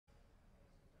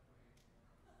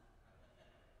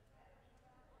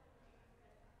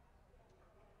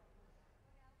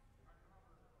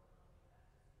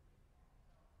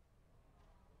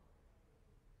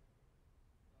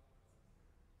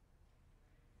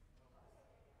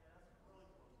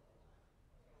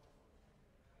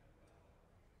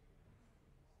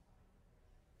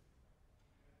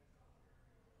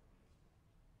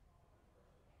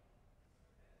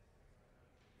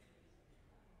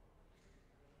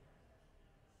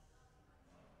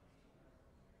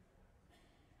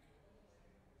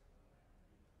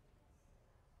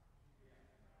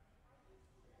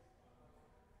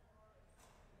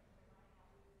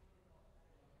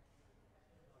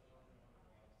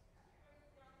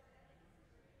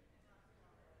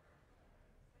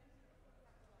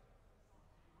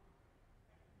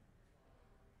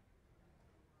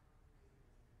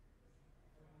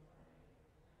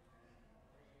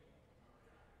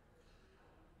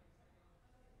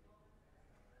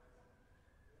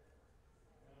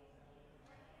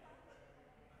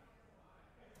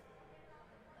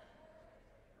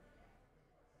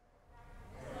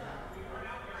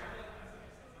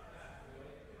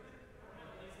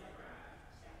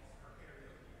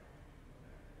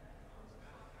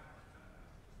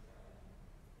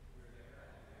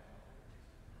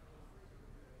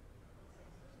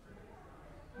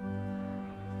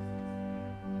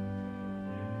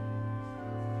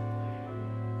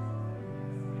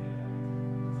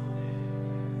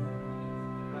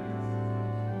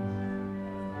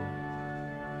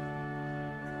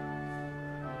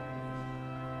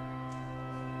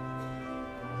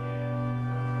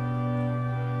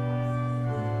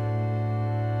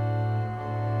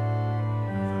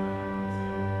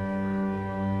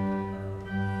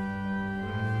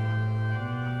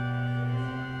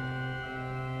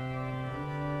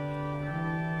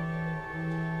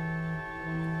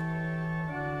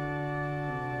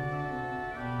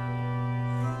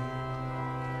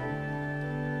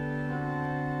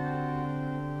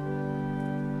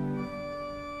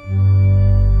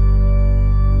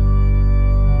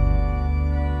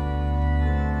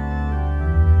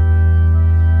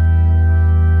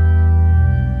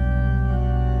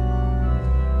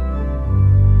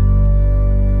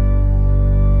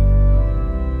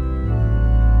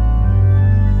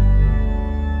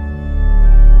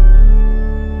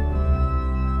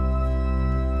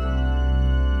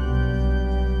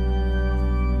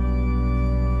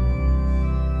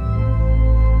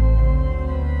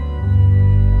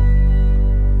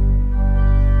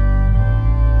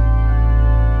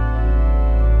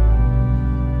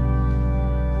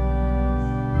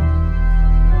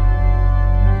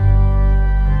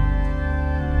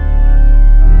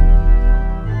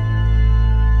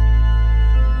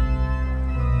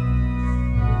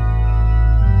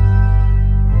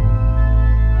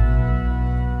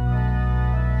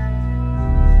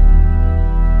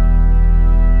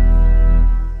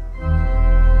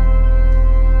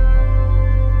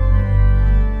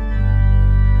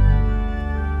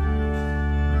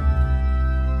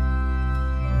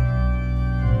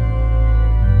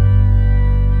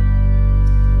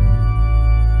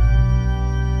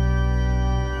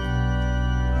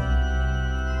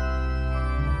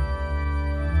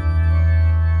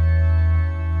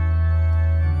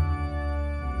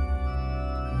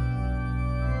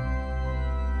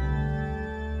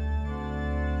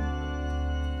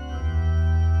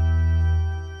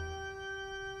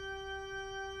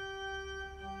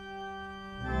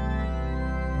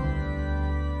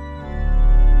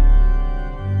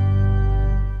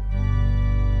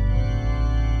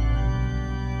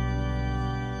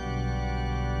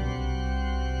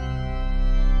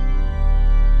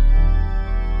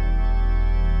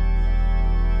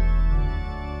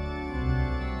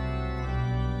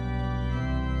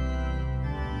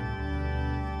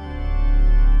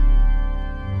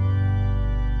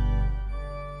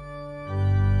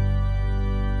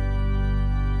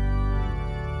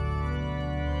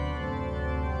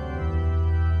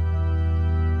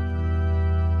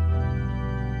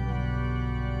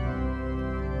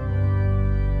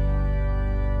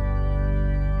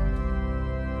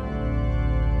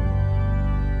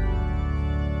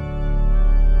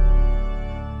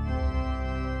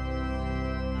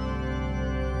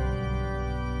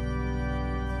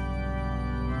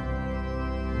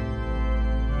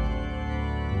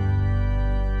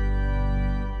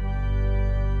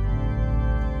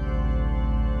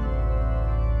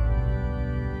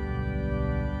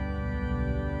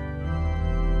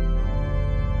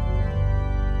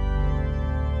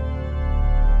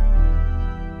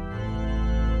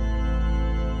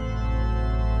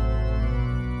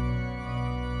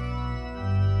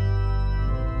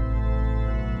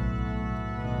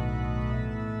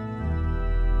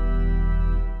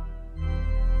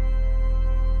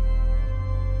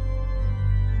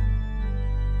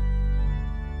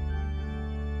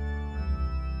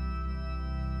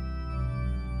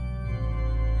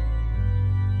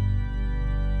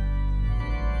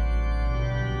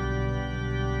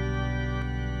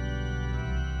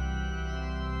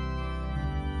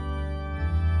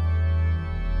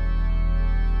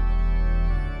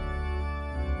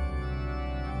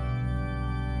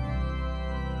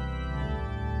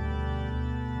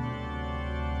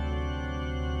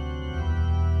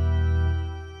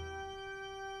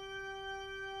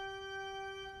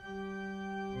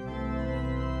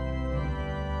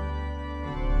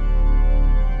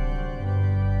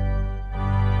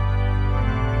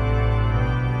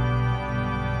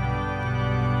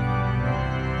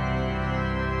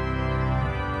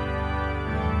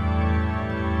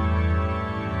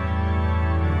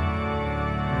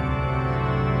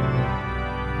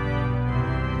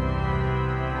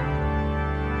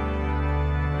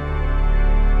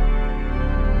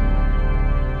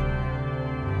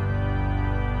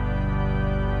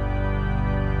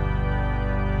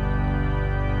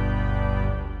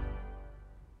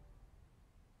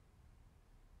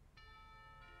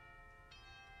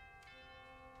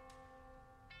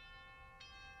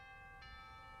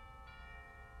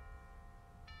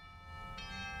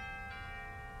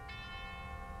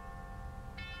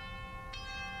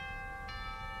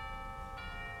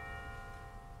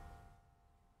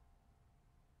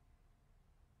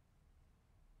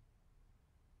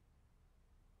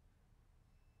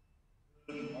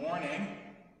morning,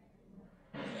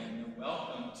 and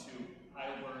welcome to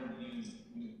Heidelberg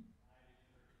UCC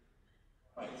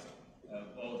Service.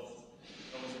 Both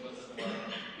those of us who are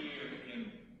here in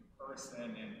person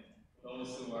and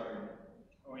those who are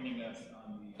joining us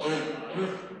on the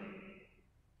live stream.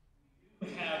 We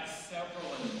have several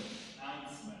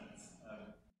announcements.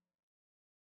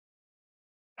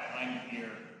 I'm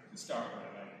here to start with.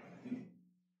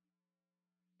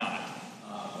 But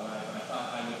I thought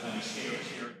I would kind of share.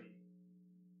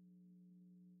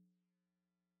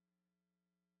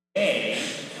 Today,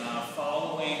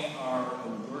 following our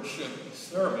worship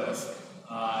service,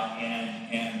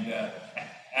 and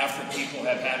after people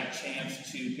have had a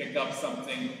chance to pick up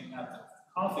something at the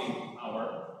coffee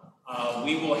hour,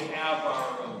 we will have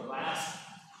our last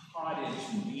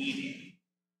cottage meeting.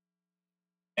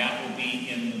 That will be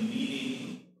in the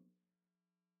meeting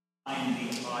behind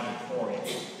the auditorium.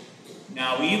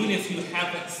 Now, even if you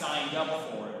haven't signed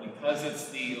up for it, because it's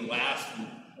the last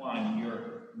one,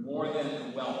 you're more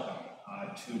than welcome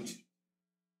to,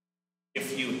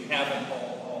 if you haven't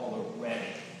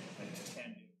already,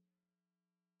 attended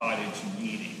cottage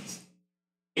meetings.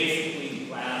 Basically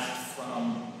last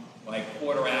from like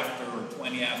quarter after or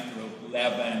 20 after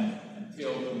 11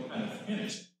 until we kind of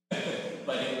finish.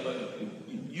 but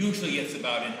usually it's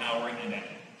about an hour and a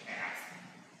half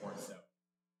or so.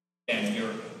 And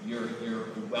you're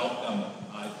welcome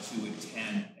to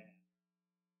attend.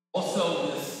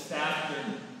 Also, this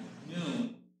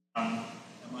afternoon,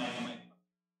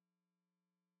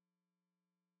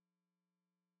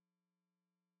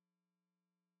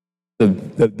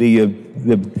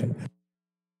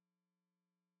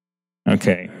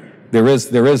 okay, there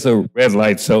is a red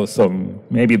light, so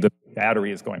maybe the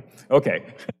battery is going.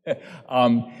 Okay,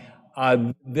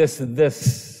 this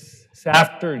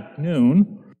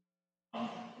afternoon.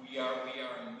 We are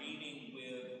meeting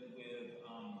with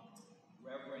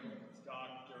Reverend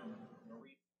Dr.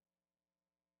 Marie,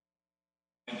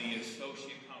 the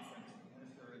Associate Conference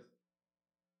Minister.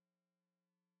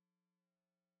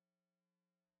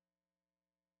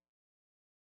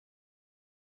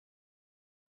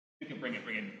 You can bring it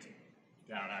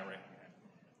down, Ira.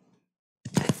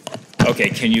 Okay,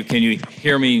 can you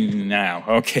hear me now?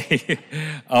 Okay.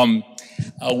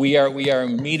 We are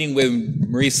meeting with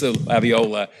Marisa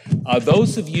Laviola.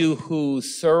 Those of you who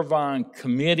serve on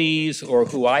committees or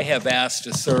who I have asked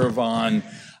to serve on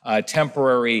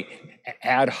temporary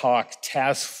ad hoc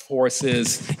task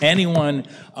forces, anyone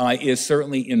is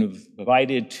certainly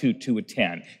invited to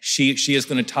attend. She is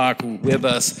going to talk with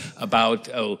us about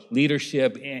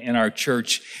leadership in our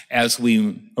church as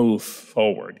we move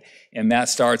forward. And that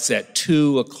starts at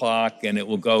 2 o'clock and it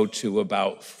will go to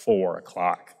about 4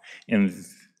 o'clock. And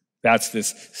that's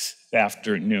this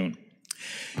afternoon.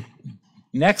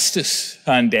 Next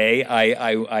Sunday,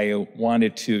 I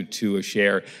wanted to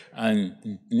share.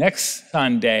 Next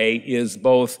Sunday is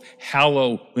both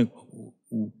Halloween,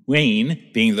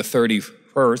 being the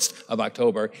 31st of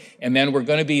October, and then we're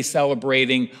going to be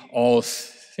celebrating All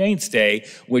Saints' Day,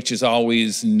 which is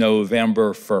always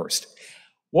November 1st.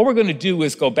 What we're going to do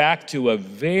is go back to a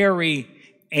very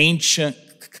ancient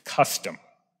custom.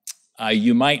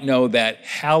 You might know that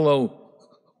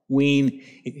Halloween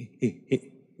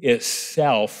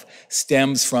itself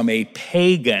stems from a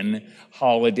pagan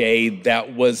holiday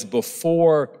that was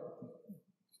before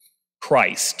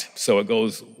Christ, so it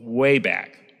goes way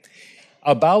back.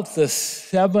 About the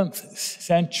 7th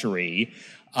century,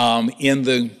 in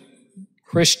the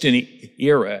Christian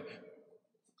era,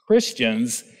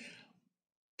 Christians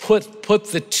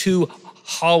put the two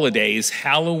holidays,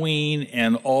 Halloween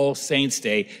and All Saints'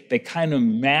 Day, they kind of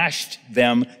mashed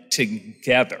them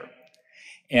together.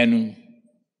 And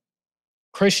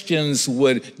Christians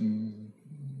would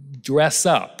dress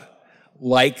up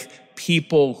like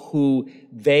people who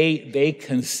they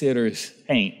consider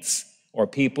saints, or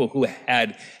people who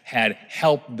had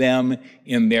helped them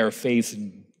in their faith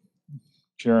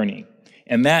journey.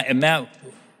 And that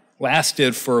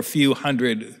lasted for a few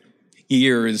hundred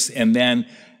years, and then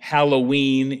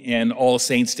Halloween and All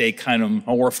Saints' Day kind of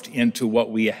morphed into what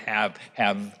we have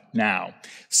now.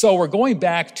 So we're going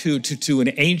back to an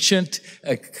ancient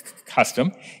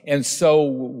custom, and so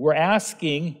we're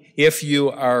asking if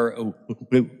you are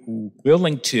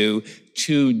willing to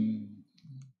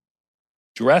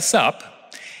dress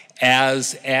up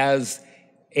as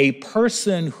a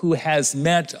person who has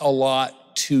meant a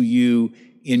lot to you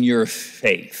in your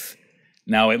faith.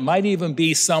 Now, it might even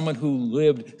be someone who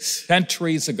lived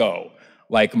centuries ago,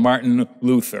 like Martin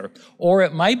Luther, or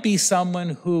it might be someone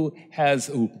who has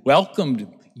welcomed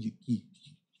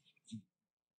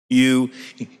you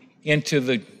into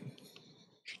the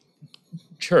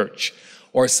church,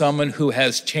 or someone who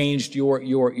has changed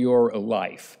your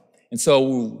life. And so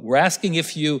we're asking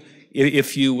if you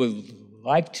would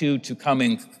like to come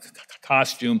in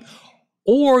costume,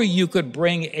 or you could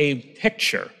bring a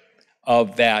picture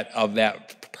of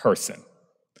that person.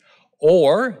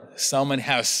 Or someone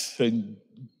has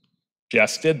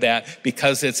suggested that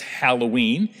because it's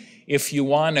Halloween, if you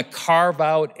want to carve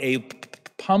out a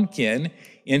pumpkin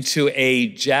into a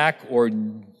jack or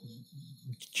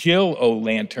Jill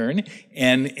o-lantern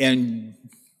and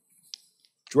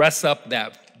dress up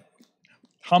that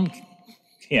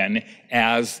pumpkin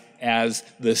as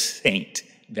the saint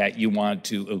that you want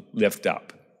to lift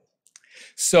up.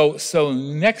 So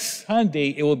next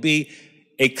Sunday, it will be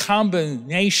a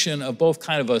combination of both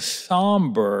kind of a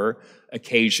somber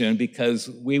occasion, because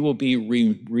we will be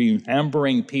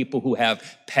remembering people who have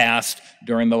passed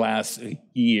during the last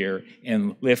year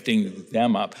and lifting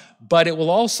them up. But it will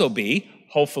also be,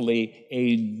 hopefully,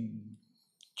 a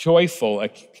joyful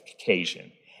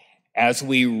occasion as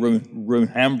we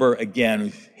remember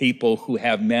again people who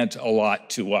have meant a lot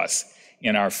to us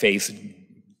in our faith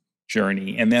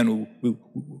journey. And then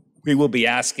we will be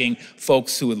asking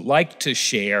folks who would like to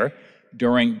share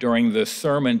during the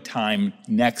sermon time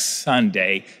next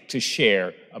Sunday to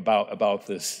share about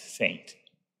this saint.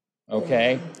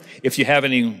 Okay? If you have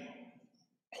any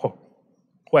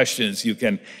questions, you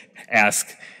can ask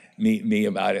me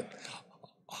about it.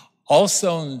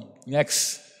 Also,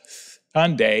 next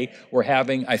Sunday, we're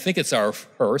having, I think it's our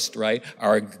first, right?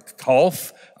 Our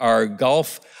golf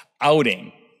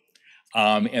outing.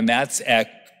 And that's at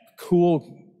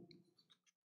Cool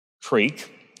Creek.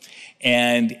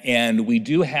 And we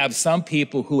do have some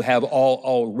people who have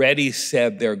already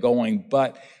said they're going,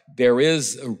 but there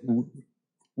is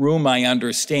room, I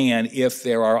understand, if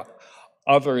there are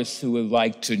others who would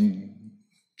like to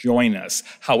join us.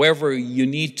 However, you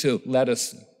need to let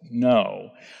us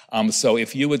know. So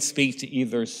if you would speak to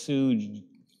either Sue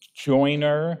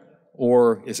Joyner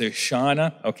or is it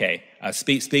Shauna? Okay,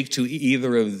 speak to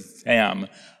either of them.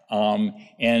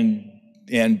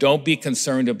 And don't be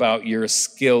concerned about your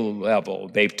skill level.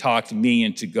 They've talked me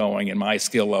into going, and my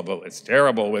skill level is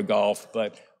terrible with golf.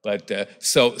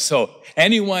 So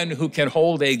anyone who can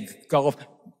hold a golf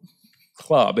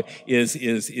club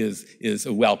is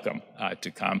welcome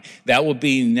to come. That will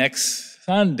be next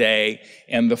Sunday,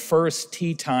 and the first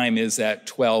tea time is at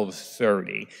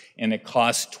 12:30, and it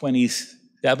costs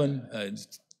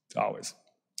 $27.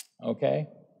 Okay.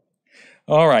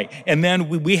 All right, and then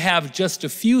we have just a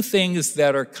few things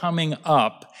that are coming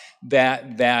up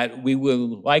that we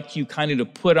would like you kind of to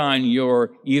put on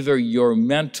either your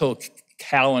mental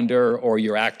calendar or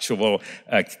your actual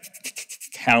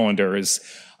calendars.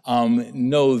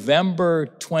 November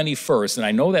 21st, and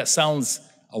I know that sounds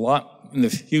a lot in the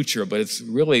future, but it's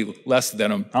really less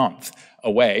than a month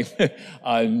away.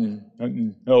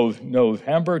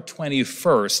 November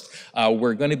 21st,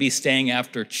 we're going to be staying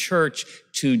after church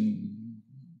to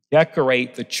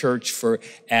decorate the church for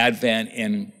Advent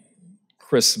and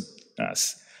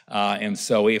Christmas. And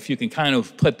so if you can kind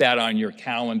of put that on your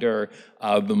calendar,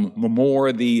 the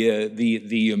more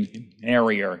the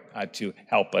merrier to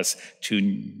help us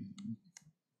to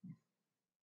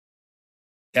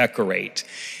decorate.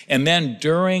 And then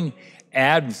during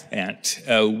Advent,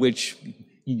 which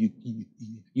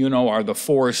you know are the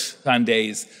 4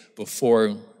 Sundays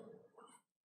before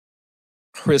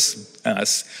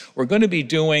Christmas, we're going to be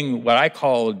doing what I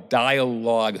call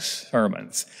dialogue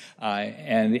sermons.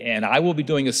 And I will be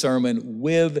doing a sermon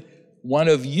with one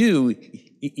of you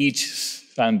each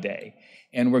Sunday.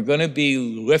 And we're going to be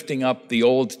lifting up the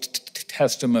Old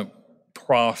Testament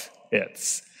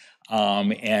prophets.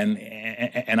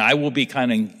 And I will be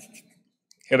kind of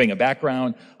giving a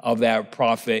background of that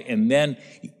prophet. And then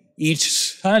each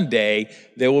Sunday,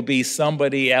 there will be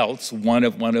somebody else, one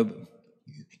of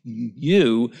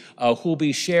you, who'll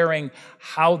be sharing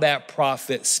how that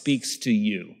prophet speaks to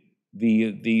you,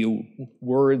 the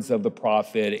words of the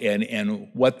prophet and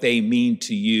what they mean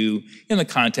to you in the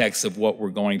context of what we're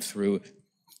going through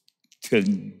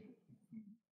today.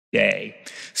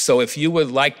 So if you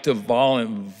would like to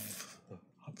volunteer,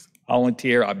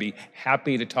 I'll be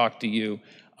happy to talk to you,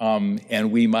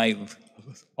 and we might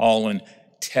all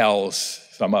tell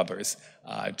some others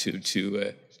to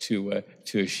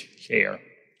share.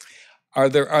 Are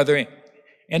there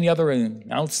any other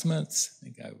announcements? I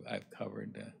think I've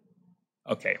covered.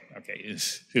 Okay,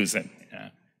 Susan.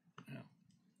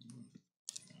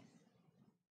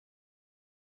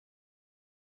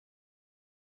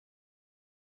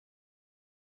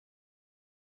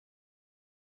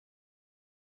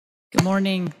 Good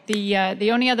morning.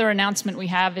 The only other announcement we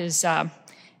have is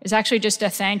is actually just a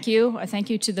thank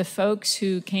you to the folks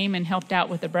who came and helped out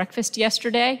with the breakfast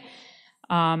yesterday.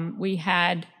 We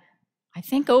had, I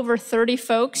think, over 30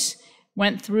 folks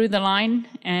went through the line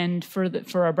and for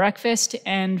a breakfast,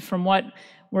 and from what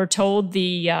we're told,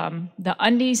 the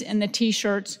undies and the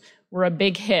t-shirts were a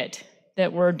big hit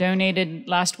that were donated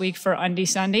last week for Undie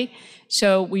Sunday.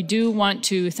 So we do want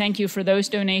to thank you for those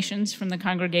donations from the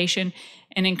congregation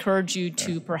and encourage you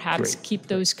to perhaps keep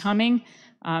those coming.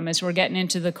 As we're getting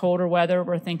into the colder weather,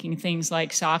 we're thinking things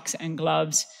like socks and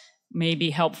gloves may be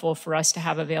helpful for us to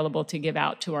have available to give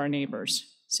out to our neighbors.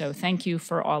 So thank you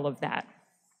for all of that.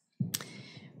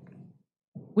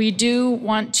 We do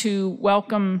want to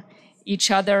welcome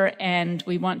each other, and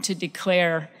we want to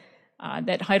declare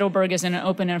that Heidelberg is an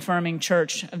open and affirming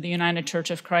church of the United Church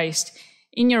of Christ.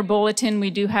 In your bulletin, we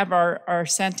do have our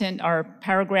sentence, our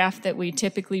paragraph that we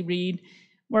typically read,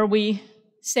 where we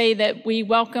say that we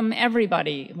welcome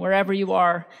everybody, wherever you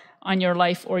are on your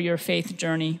life or your faith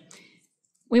journey.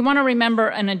 We want to remember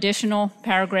an additional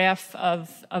paragraph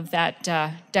of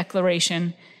that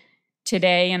declaration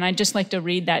today, and I'd just like to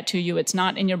read that to you. It's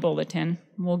not in your bulletin.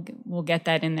 We'll get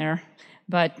that in there.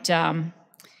 But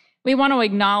we want to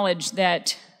acknowledge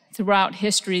that throughout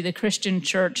history, the Christian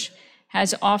church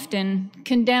has often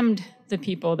condemned the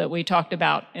people that we talked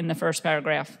about in the first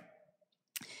paragraph.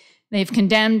 They've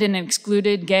condemned and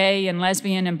excluded gay and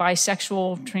lesbian and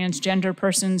bisexual, transgender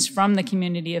persons from the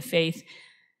community of faith,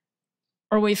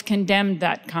 or we've condemned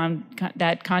that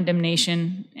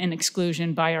condemnation and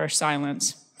exclusion by our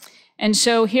silence. And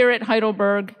so here at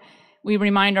Heidelberg, we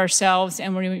remind ourselves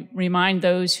and we remind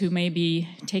those who may be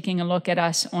taking a look at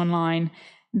us online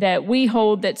that we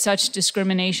hold that such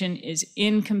discrimination is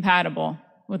incompatible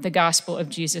with the gospel of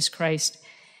Jesus Christ.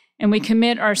 And we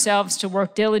commit ourselves to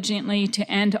work diligently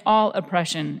to end all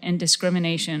oppression and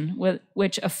discrimination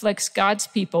which afflicts God's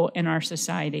people in our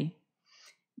society.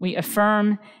 We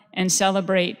affirm and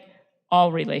celebrate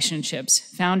all relationships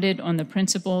founded on the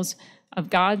principles of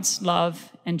God's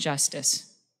love and justice.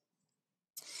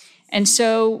 And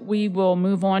so we will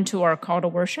move on to our call to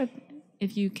worship.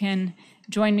 If you can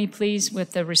join me, please,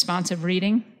 with the responsive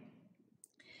reading.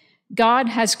 God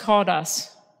has called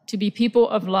us to be people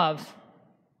of love.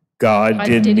 God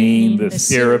didn't mean the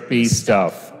syrupy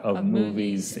stuff of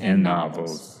movies and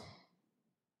novels.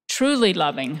 Truly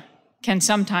loving can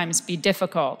sometimes be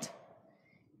difficult.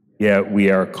 Yet we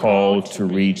are called to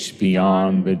reach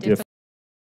beyond the difficult.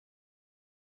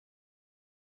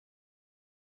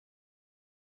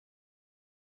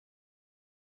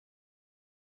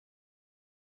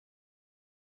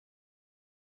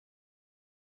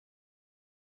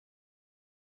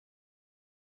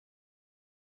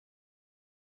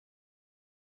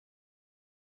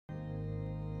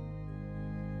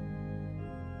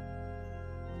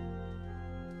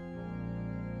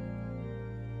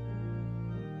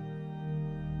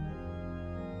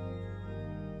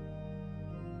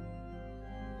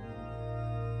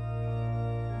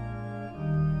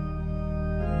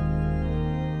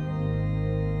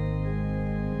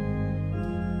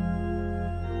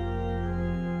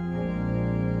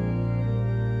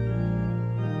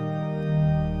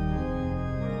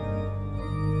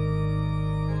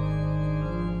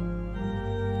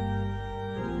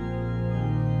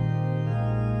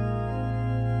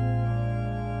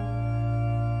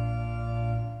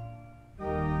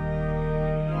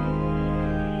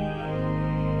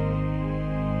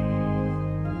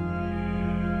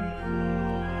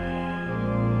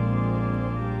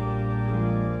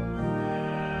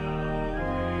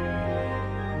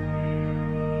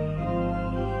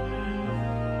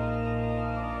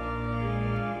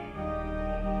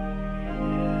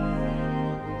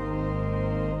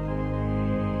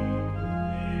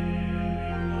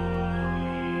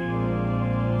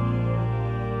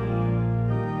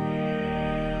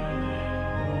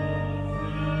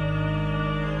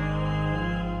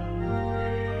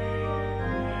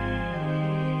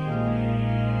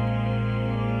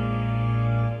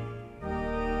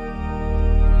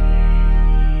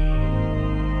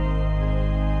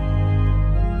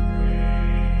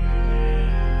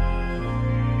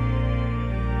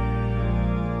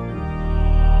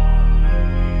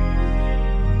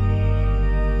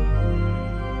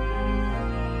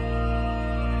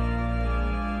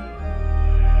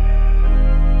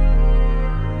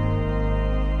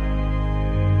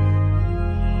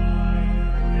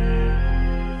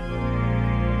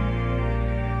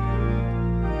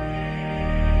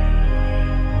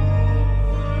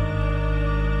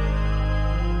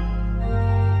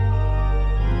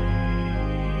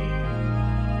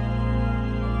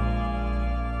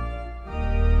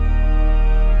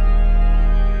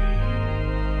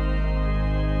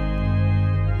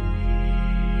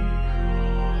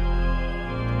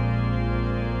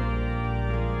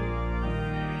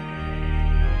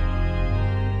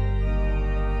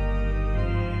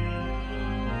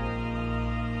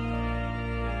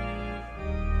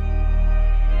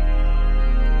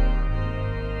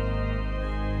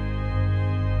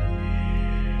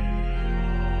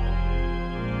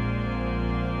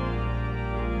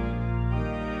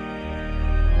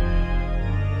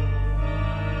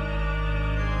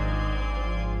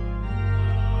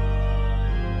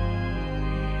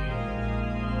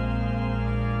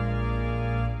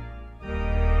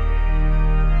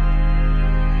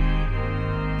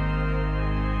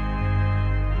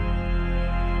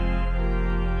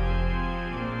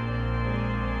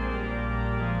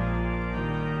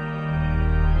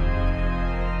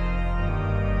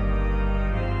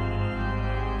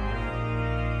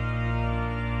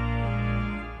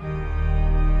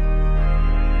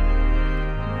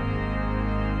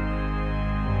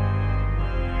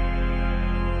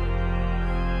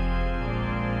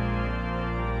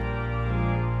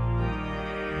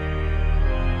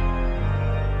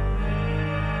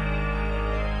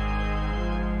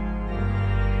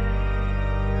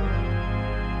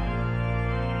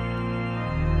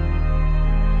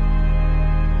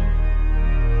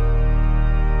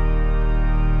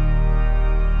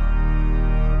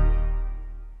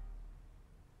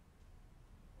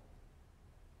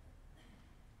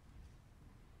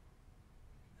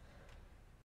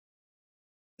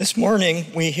 This morning,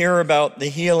 we hear about the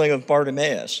healing of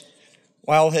Bartimaeus.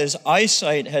 While his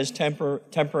eyesight had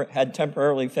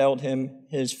temporarily failed him,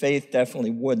 his faith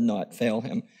definitely would not fail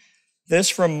him. This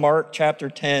from Mark chapter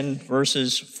 10,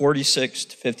 verses 46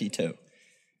 to 52.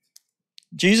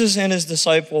 Jesus and his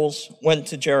disciples went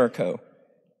to Jericho,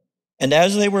 and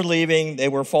as they were leaving, they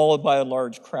were followed by a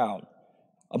large crowd.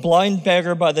 A blind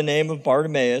beggar by the name of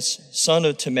Bartimaeus, son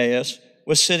of Timaeus,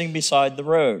 was sitting beside the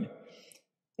road.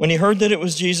 When he heard that it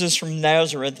was Jesus from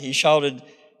Nazareth, he shouted,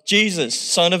 "Jesus,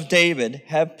 son of David,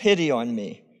 have pity on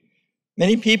me."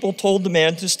 Many people told the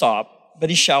man to stop,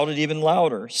 but he shouted even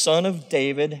louder, "Son of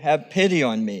David, have pity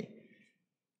on me."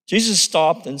 Jesus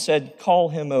stopped and said, "Call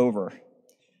him over."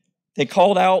 They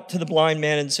called out to the blind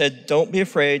man and said, "Don't be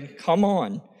afraid, come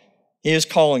on. He is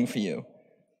calling for you."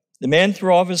 The man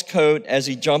threw off his coat as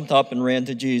he jumped up and ran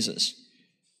to Jesus.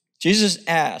 Jesus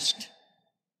asked,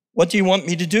 "What do you want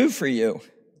me to do for you?"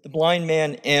 The blind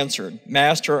man answered,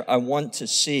 "Master, I want to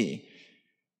see."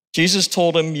 Jesus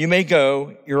told him, "You may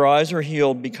go, your eyes are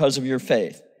healed because of your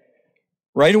faith."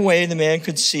 Right away, the man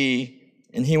could see,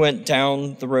 and he went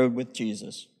down the road with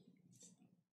Jesus.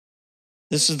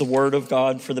 This is the word of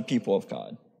God for the people of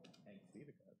God.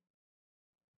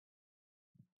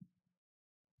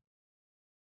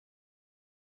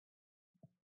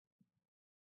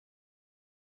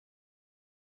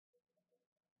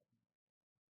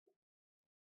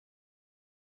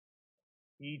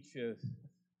 Each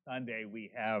Sunday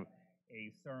we have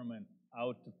a sermon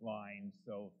outline,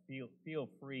 so feel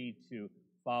free to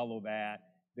follow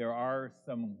that. There are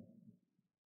some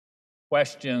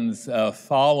questions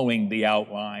following the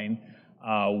outline,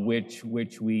 which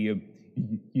we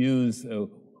use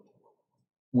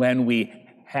when we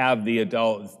have the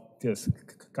adult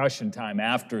discussion time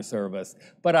after service.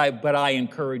 But I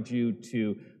encourage you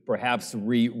to perhaps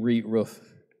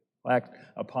reflect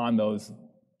upon those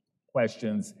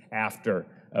questions after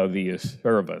the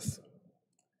service.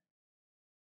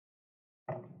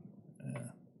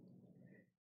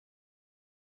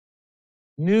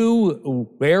 New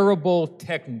wearable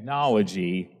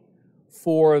technology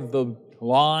for the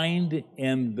blind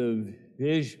and the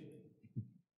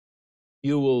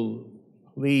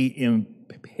visually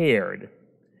impaired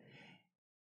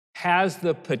has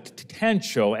the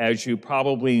potential, as you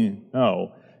probably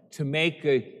know, to make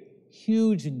a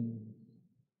huge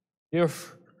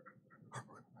difference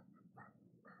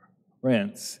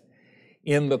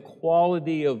in the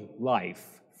quality of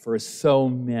life for so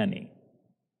many.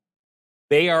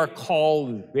 They are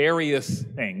called various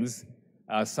things.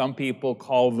 Some people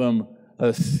call them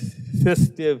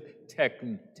assistive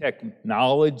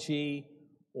technology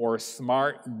or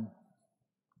smart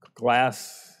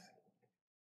glasses.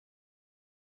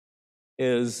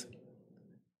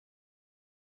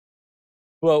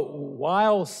 But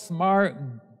while smart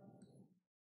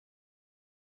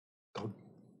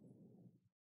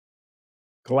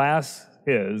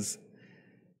glasses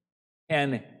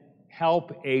can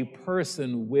help a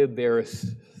person with their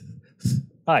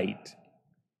sight,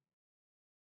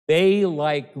 they,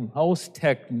 like most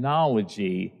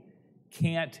technology,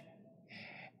 can't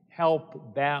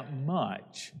help that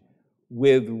much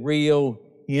with real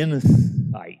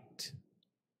insight.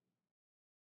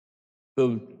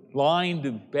 The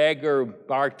blind beggar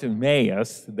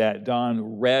Bartimaeus that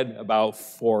Don read about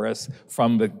for us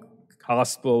from the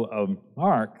Gospel of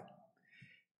Mark,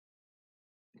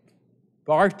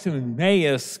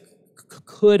 Bartimaeus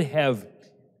could have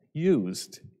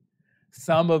used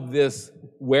some of this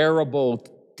wearable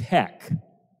tech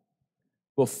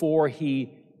before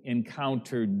he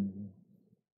encountered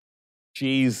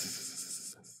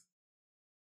Jesus.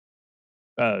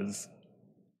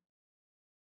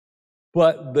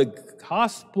 But the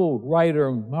Gospel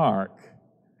writer Mark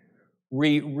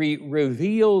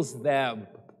reveals that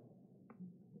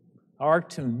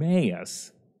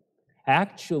Bartimaeus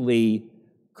actually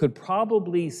could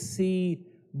probably see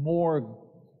more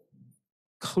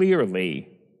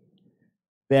clearly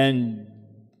than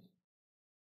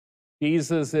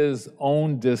Jesus'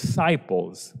 own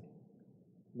disciples,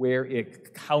 where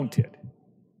it counted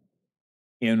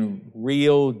in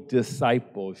real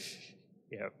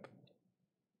discipleship.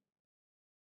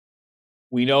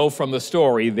 We know from the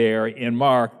story there in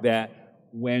Mark that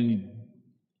when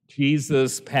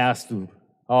Jesus passed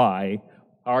by,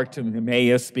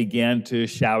 Bartimaeus began to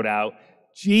shout out,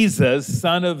 "Jesus,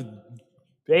 son of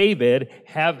David,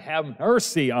 have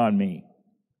mercy on me."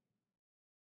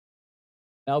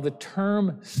 Now the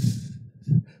term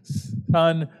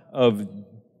son of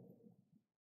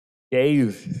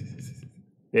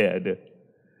David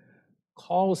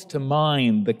calls to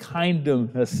mind the kind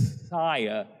of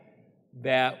Messiah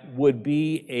that would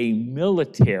be a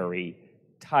military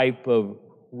type of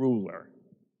ruler,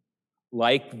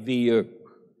 like the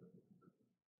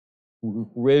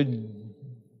original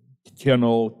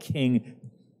King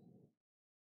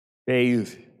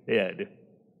David.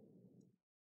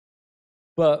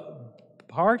 But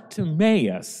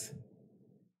Bartimaeus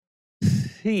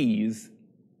sees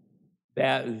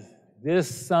that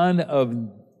this son of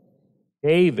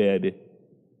David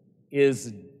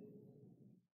is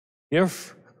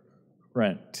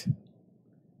different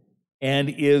and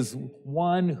is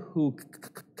one who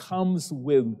comes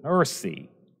with mercy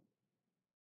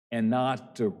and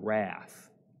not to wrath.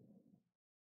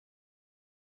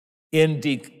 In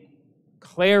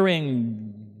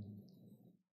declaring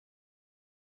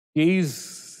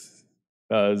Jesus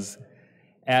as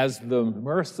the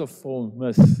merciful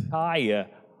Messiah,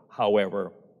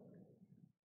 however,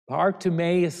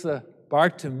 Bartimaeus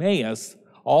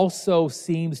also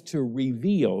seems to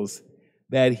reveal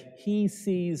that he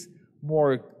sees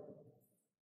more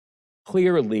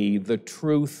clearly the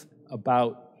truth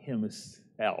about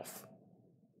himself.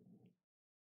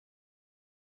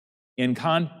 In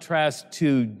contrast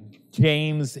to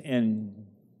James and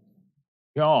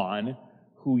John,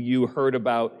 who you heard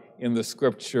about in the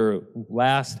scripture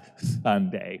last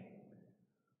Sunday,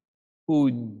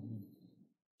 who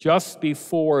just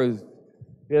before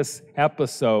this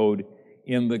episode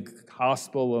in the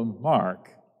Gospel of Mark,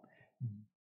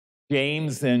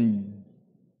 James and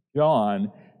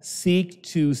John seek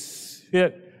to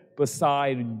sit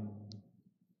beside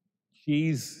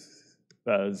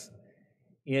Jesus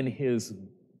in his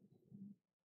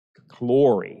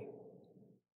glory.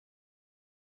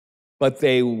 But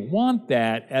they want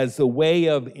that as a way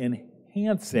of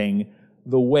enhancing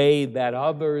the way that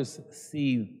others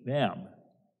see them.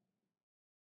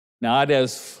 Not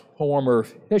as former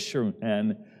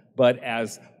fishermen, but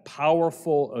as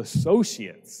powerful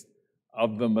associates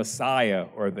of the Messiah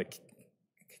or the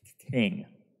King.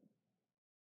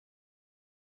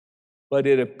 But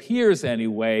it appears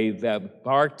anyway that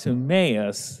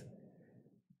Bartimaeus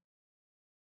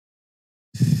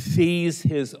sees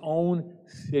his own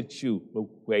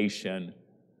situation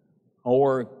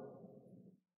more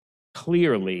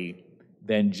clearly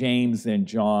than James and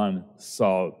John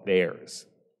saw theirs.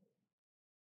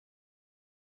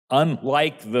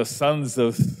 Unlike the sons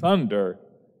of thunder,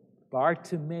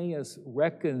 Bartimaeus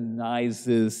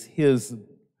recognizes his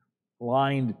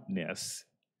blindness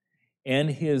and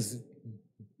his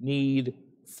need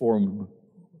for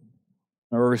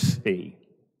mercy.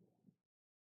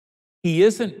 He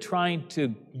isn't trying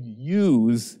to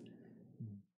use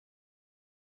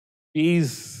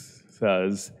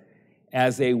Jesus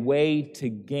as a way to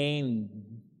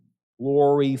gain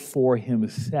glory for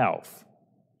himself.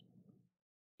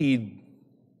 He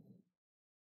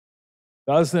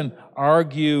doesn't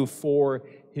argue for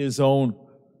his own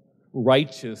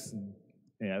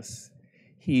righteousness.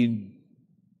 He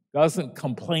doesn't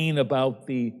complain about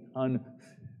the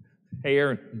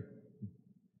unfairness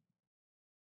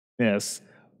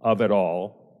of it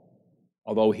all,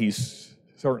 although he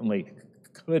certainly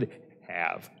could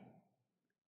have.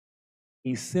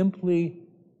 He simply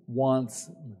wants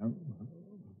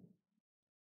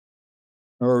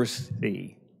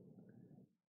mercy.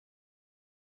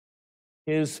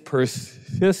 His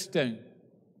persistent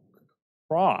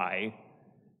cry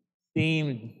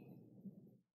seemed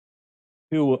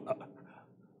to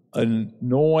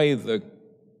annoy the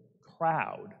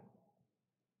crowd,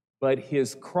 but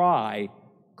his cry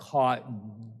caught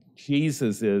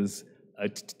Jesus'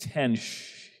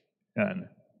 attention.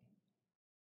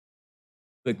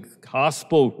 The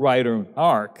gospel writer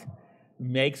Mark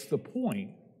makes the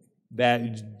point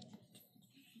that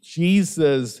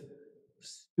Jesus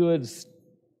stood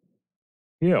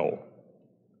still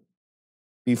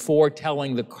before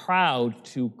telling the crowd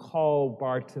to call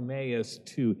Bartimaeus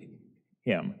to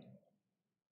him.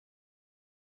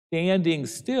 Standing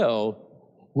still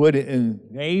would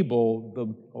enable the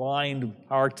blind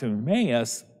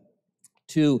Bartimaeus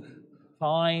to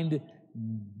find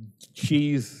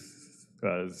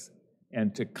Jesus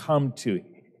and to come to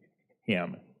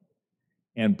him.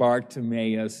 And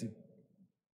Bartimaeus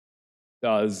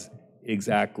does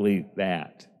exactly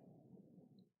that.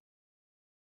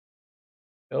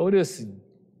 Notice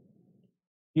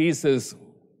Jesus'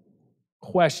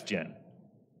 question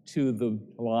to the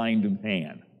blind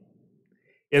man.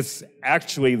 It's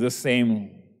actually the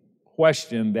same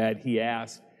question that he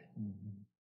asked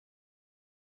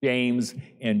James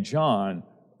and John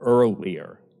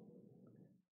earlier.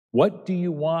 What do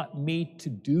you want me to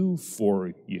do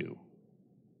for you?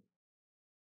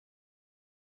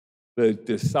 the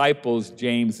disciples,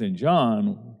 James and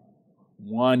John,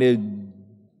 wanted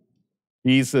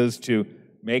Jesus to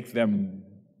make them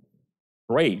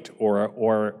great,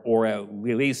 or at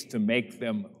least to make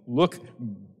them look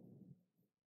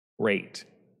great.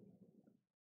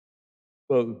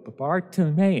 But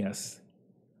Bartimaeus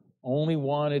only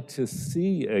wanted to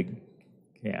see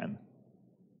again.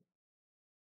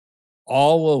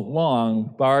 All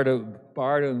along,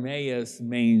 Bartimaeus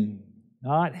may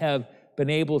not have been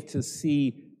able to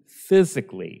see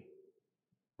physically,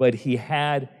 but he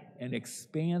had an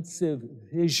expansive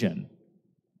vision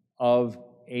of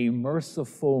a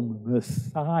merciful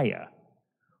Messiah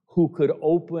who could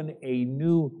open a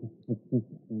new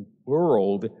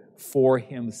world for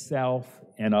himself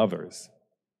and others.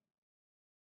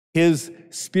 His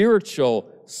spiritual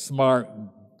smart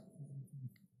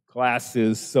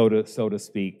glasses, so to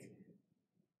speak,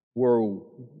 were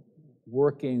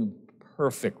working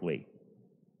perfectly.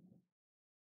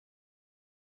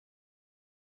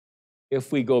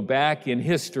 If we go back in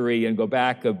history and go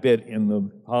back a bit in the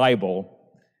Bible,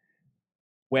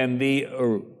 when the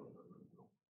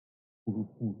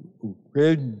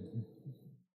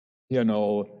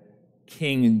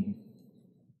King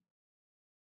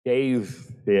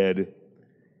David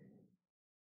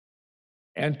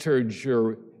entered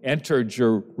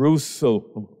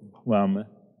Jerusalem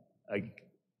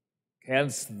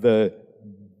against the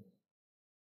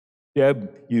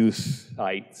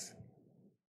Jebusites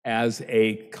as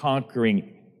a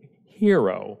conquering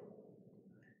hero,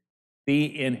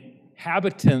 the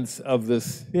inhabitants of the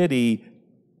city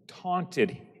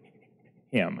taunted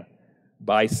him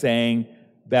by saying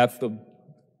that the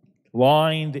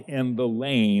blind and the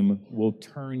lame will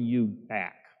turn you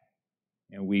back.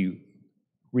 And we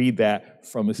read that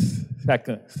from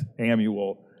 2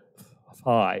 Samuel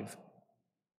 5.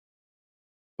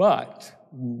 But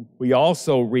we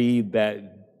also read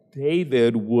that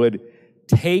David would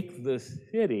take the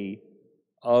city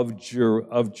of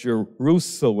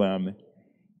Jerusalem,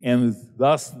 and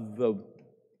thus the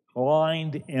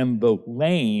blind and the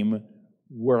lame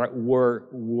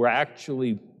were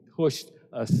actually pushed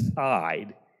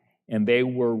aside, and they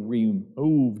were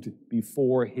removed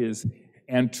before his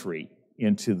entry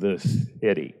into the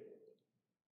city.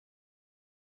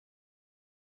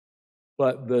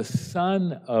 But the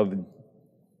son of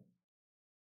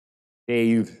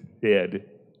David,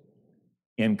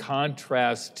 in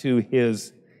contrast to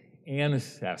his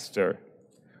ancestor,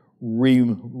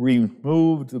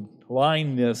 removed the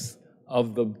blindness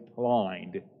of the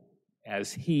blind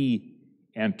as he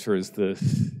enters the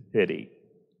city.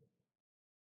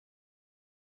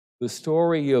 The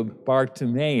story of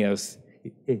Bartimaeus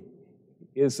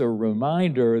is a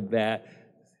reminder that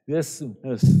this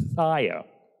Messiah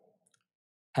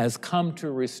has come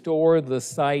to restore the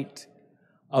sight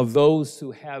of those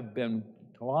who have been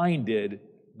blinded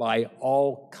by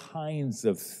all kinds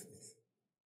of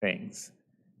things.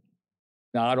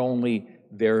 Not only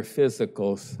their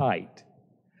physical sight,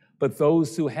 but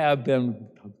those who have been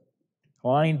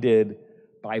blinded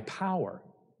by power,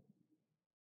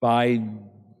 by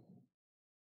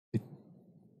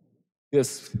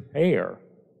despair,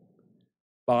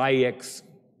 by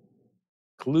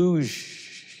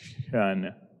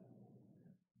exclusion,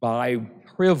 by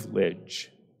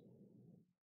privilege,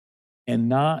 and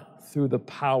not through the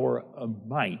power of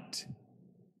might,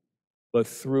 but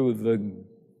through the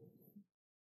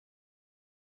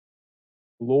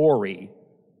glory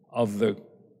of the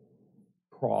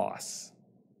cross.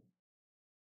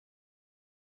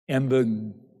 And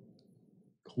the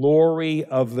glory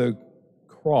of the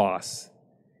cross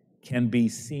can be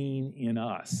seen in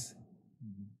us,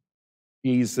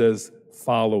 Jesus'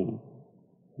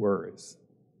 followers.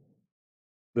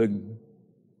 The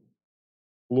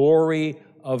glory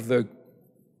of the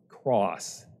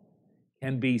cross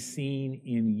can be seen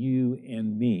in you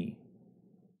and me.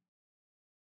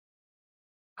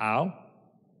 How?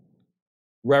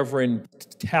 Reverend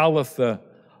Talitha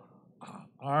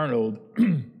Arnold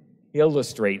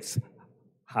illustrates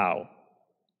how.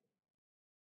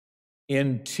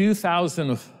 In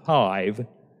 2005,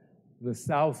 the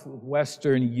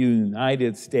southwestern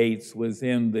United States was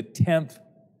in the 10th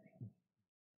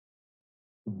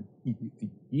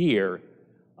year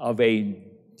of a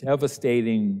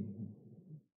devastating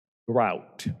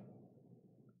drought.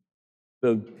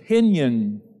 The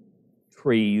pinyon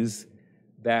trees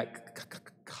that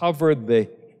covered the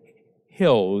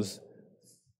hills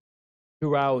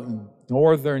throughout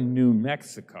northern New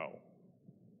Mexico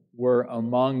were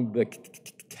among the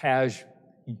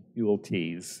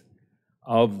casualties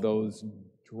of those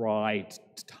dry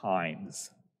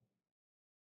times.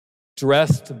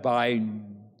 Dressed by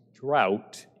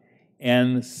drought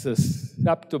and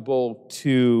susceptible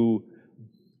to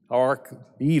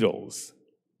bark beetles.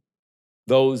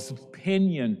 Those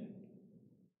pinyon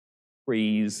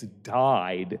trees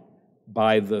died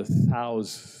by the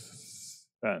thousands.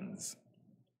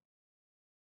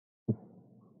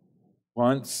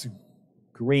 Once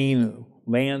green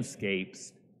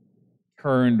landscapes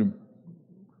turned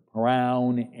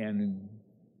brown and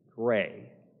gray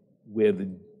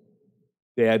with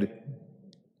dead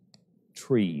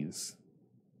trees.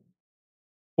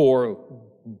 For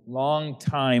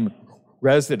long-time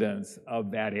residents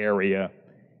of that area,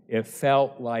 it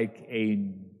felt like a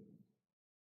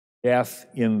death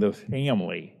in the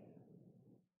family,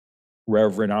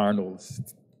 Reverend Arnold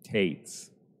states.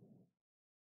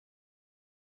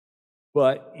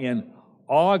 But in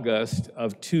August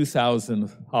of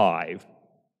 2005,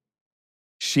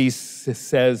 she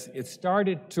says it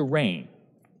started to rain.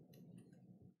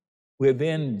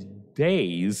 Within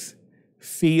days,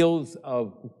 fields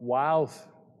of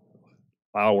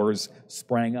wildflowers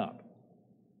sprang up.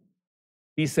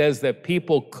 He says that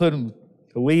people couldn't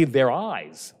believe their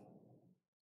eyes.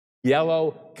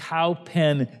 Yellow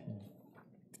cowpen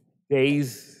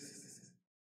daisies,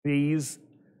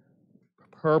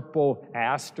 purple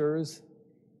asters,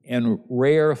 and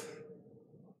rare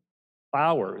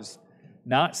flowers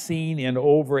not seen in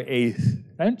over a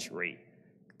century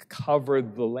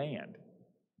covered the land.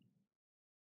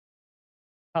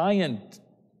 Scientists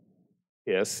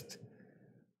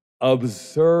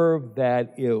observed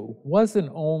that it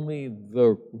wasn't only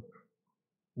the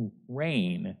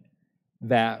rain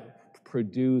that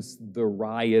produced the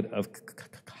riot of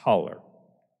color.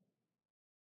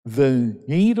 The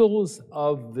needles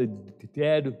of the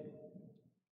dead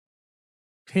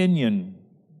pinyon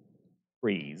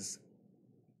trees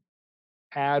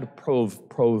had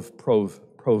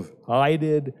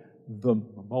provided the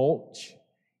mulch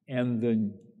and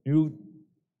the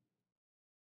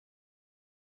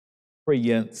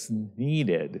nutrients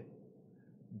needed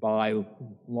by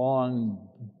long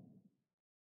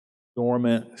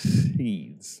dormant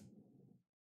seeds.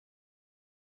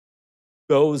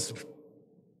 Those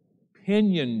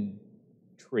pinyon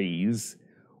trees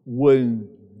would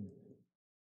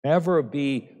never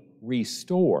be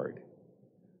restored,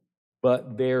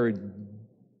 but their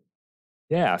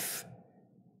death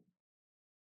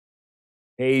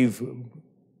gave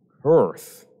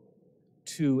birth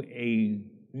to a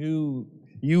new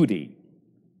beauty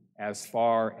as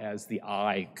far as the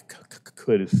eye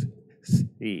could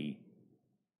see.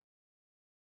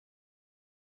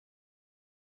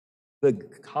 The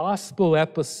gospel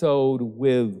episode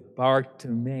with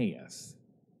Bartimaeus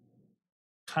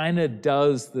kind of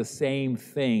does the same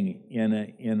thing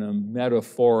in a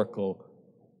metaphorical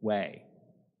way.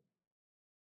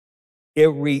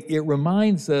 It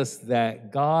reminds us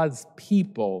that God's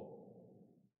people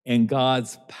and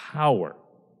God's power,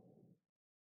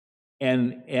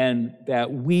 and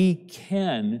that we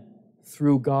can,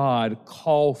 through God,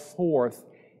 call forth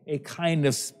a kind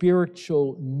of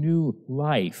spiritual new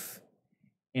life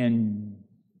and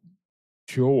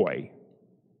joy,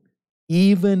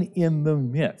 even in the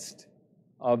midst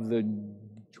of the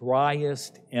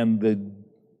driest and the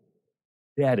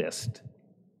deadest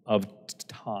of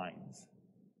times.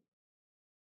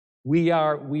 We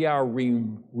are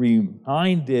reminded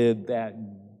that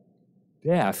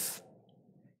death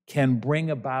can bring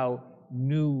about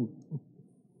new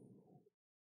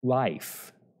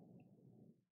life,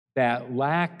 that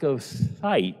lack of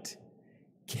sight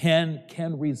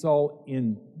can result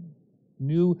in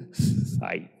new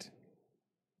sight.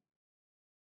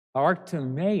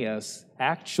 Bartimaeus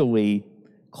actually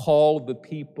called the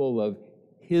people of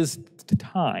his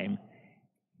time,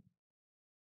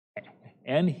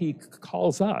 and he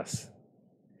calls us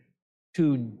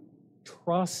to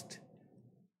trust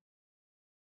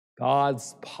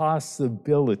God's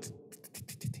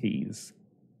possibilities,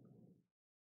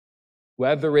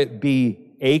 whether it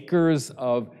be acres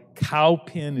of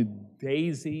cowpen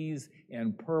daisies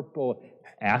and purple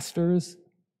asters,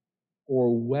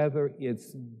 or whether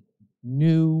it's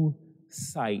new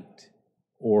sight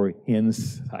or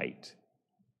insight.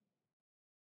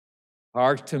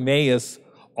 Bartimaeus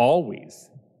always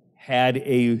had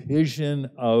a vision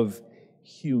of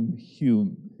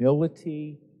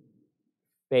humility,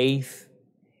 faith,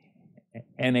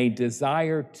 and a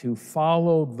desire to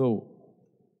follow the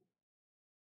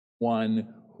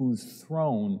one whose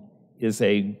throne is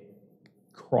a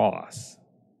cross.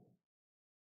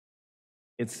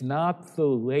 It's not the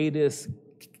latest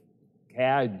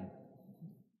gadget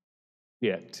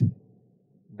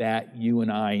that you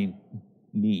and I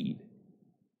need.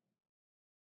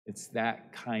 It's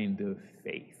that kind of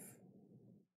faith.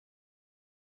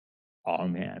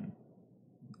 Amen.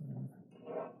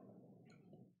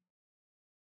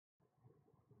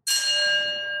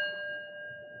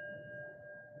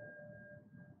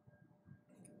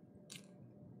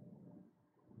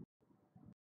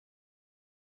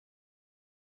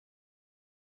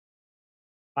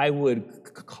 I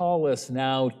would call us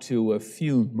now to a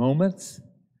few moments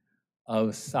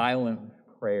of silent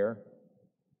prayer.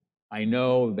 I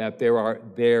know that there are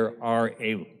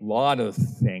a lot of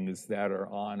things that are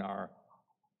on our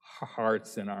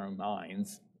hearts and our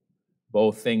minds,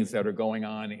 both things that are going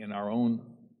on in our own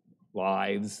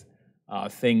lives,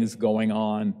 things going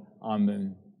on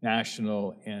the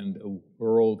national and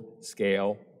world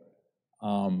scale,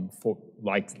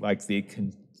 like the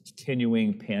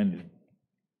continuing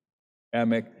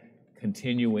pandemic,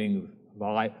 continuing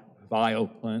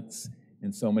violence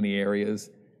in so many areas.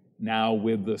 Now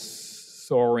with the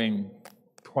soaring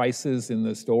prices in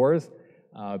the stores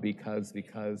because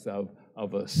of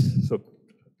a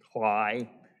supply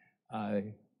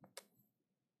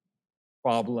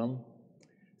problem.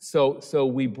 So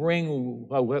we bring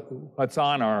what's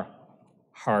on our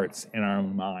hearts and our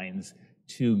minds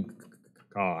to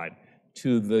God,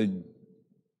 to the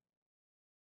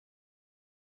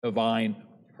divine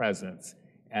presence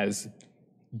as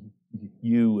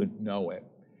you would know it.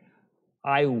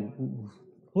 I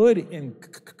would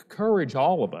encourage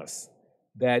all of us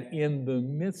that in the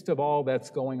midst of all that's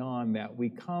going on, that we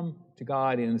come to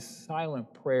God in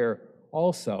silent prayer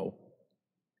also,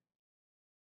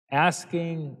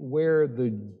 asking where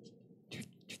the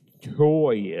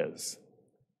joy is.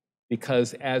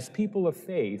 Because as people of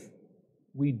faith,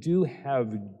 we do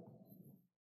have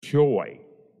joy.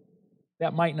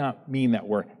 That might not mean that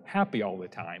we're happy all the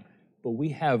time, but we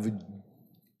have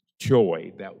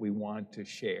joy that we want to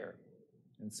share.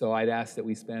 And so I'd ask that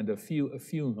we spend a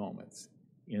few moments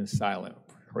in silent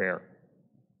prayer.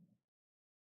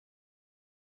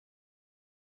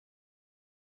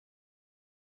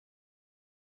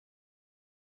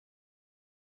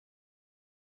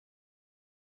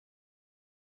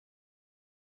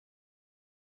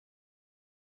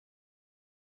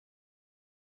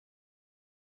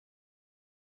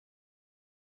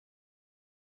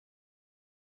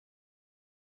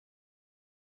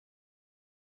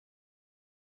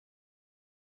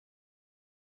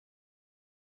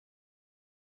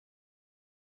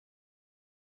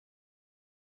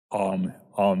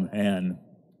 Amen.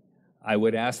 I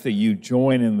would ask that you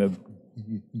join in the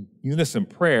unison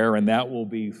prayer, and that will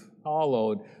be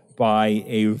followed by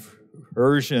a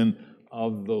version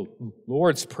of the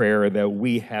Lord's Prayer that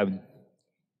we have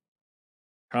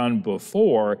done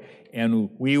before, and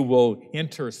we will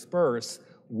intersperse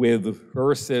with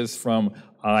verses from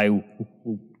I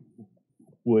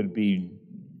Would Be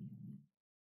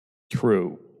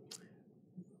True.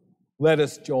 Let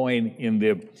us join in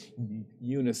the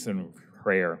unison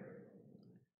prayer.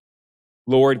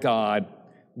 Lord God,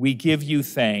 we give you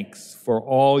thanks for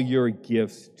all your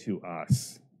gifts to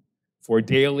us, for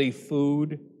daily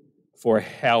food, for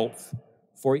health,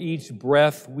 for each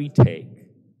breath we take,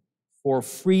 for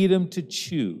freedom to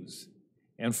choose,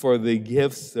 and for the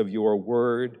gifts of your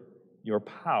word, your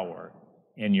power,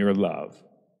 and your love.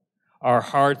 Our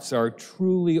hearts are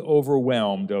truly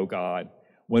overwhelmed, O God,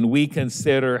 when we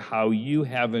consider how you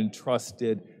have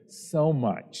entrusted so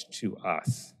much to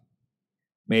us.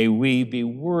 May we be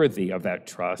worthy of that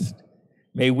trust.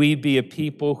 May we be a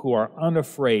people who are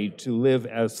unafraid to live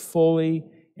as fully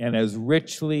and as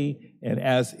richly and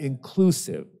as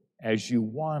inclusive as you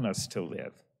want us to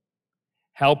live.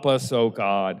 Help us, O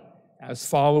God, as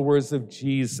followers of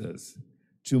Jesus,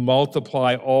 to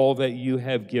multiply all that you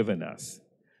have given us,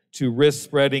 to risk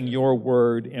spreading your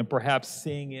word and perhaps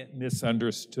seeing it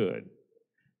misunderstood,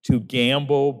 to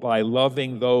gamble by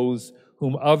loving those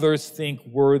whom others think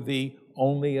worthy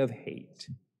only of hate,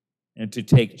 and to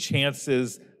take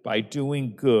chances by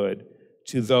doing good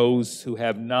to those who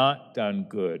have not done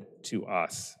good to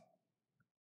us.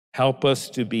 Help us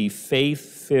to be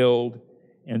faith-filled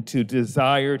and to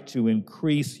desire to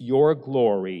increase your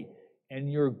glory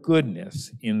and your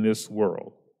goodness in this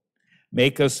world.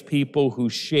 Make us people who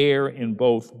share in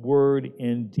both word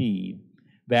and deed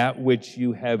that which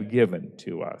you have given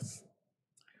to us.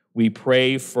 We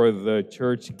pray for the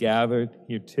church gathered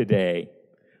here today,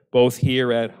 both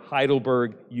here at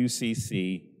Heidelberg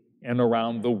UCC and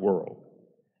around the world,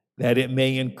 that it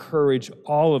may encourage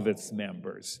all of its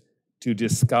members to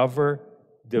discover,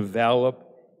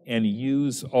 develop, and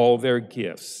use all their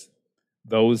gifts,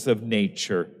 those of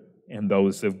nature and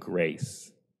those of grace.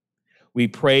 We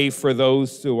pray for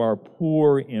those who are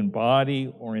poor in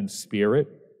body or in spirit,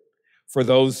 for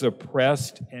those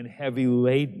oppressed and heavy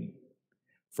laden,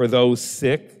 for those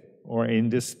sick or in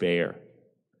despair.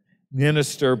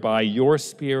 Minister by your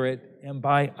Spirit and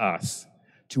by us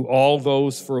to all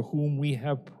those for whom we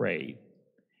have prayed.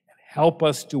 And help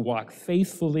us to walk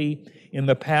faithfully in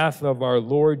the path of our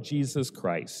Lord Jesus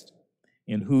Christ,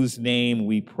 in whose name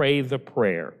we pray the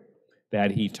prayer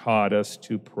that he taught us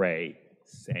to pray,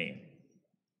 saying,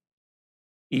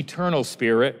 Eternal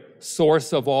Spirit,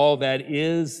 source of all that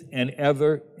is and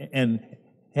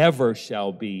ever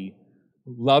shall be,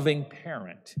 loving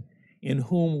parent, in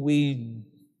whom we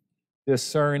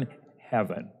discern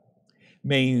heaven,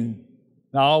 may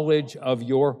knowledge of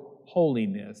your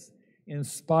holiness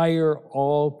inspire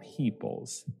all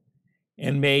peoples,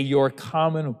 and may your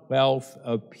commonwealth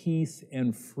of peace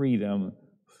and freedom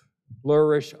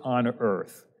flourish on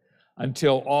earth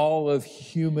until all of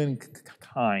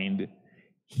humankind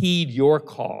heed your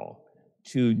call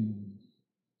to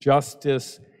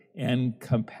justice and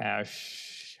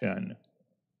compassion.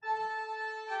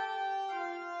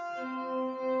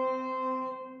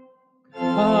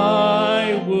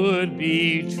 I would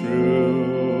be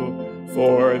true,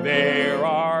 for there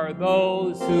are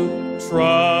those who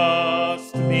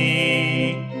trust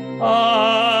me.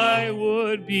 I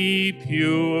would be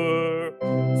pure,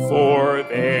 for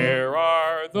there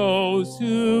are those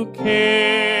who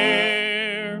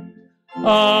care.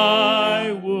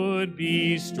 I would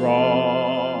be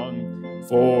strong,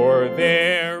 for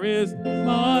there is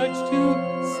much to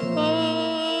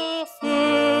suffer.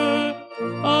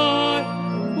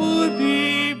 I would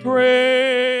be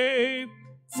brave,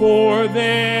 for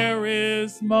there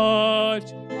is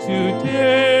much to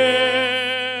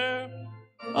dare.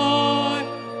 I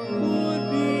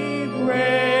would be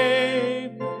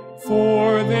brave,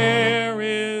 for there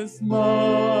is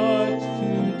much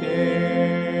to dare.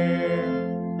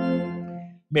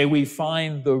 May we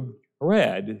find the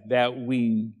bread that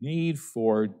we need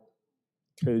for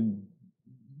today,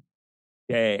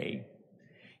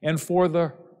 and for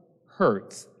the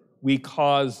hurts we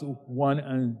cause one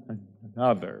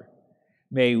another.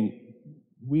 May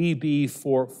we be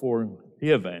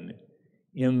forgiven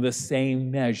in the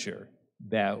same measure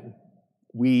that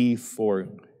we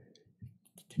forgive.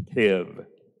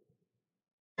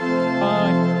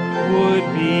 I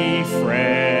would be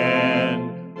friend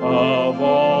of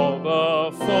all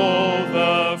the foe,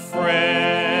 the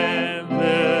friendless.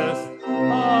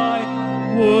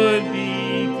 I would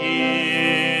be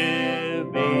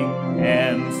giving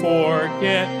and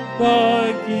forget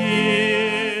the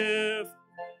gift.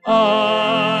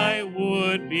 I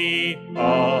would be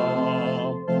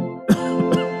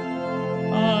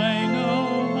I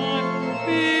know my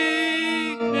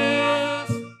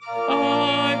weakness.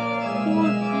 I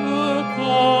would look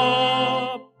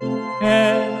up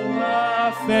and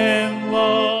laugh and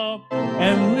love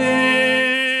and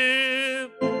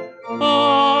live.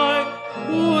 I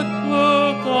would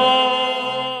look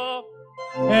up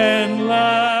and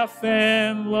laugh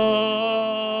and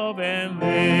love and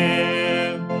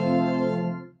live.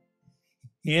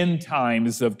 In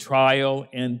times of trial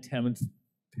and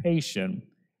temptation,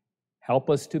 help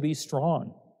us to be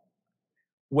strong.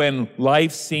 When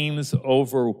life seems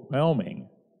overwhelming,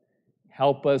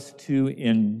 help us to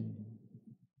endure.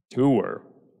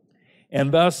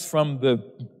 And thus from the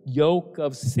yoke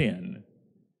of sin,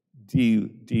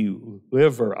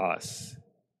 deliver us.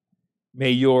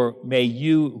 May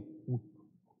you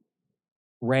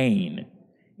reign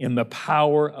in the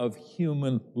power of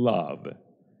human love,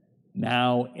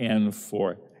 now and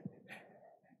forever.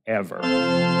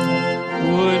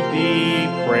 Would be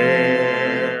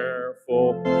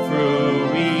prayerful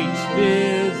through each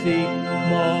busy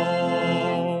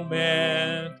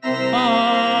moment.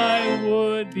 I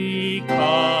would be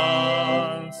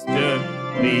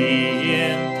constantly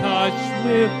in touch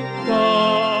with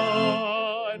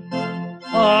God.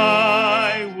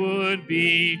 I would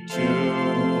be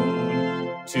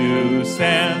tuned to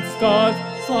sense God's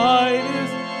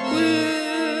slightest whisper.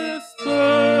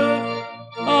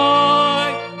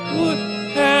 I would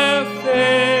have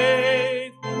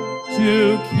faith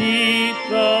to keep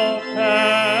the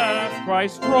path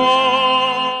Christ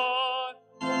trod.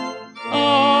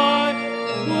 I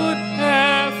would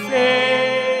have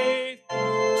faith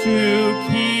to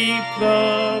keep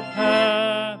the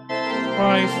path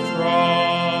Christ trod.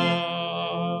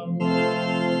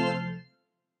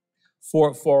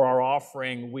 For our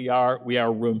offering, we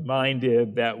are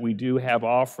reminded that we do have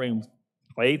offering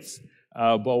plates,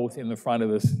 both in the front of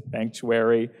the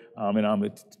sanctuary and on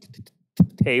the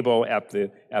table at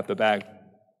the back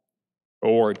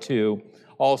door too.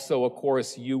 Also, of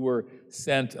course, you were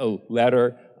sent a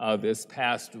letter this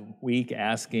past week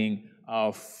asking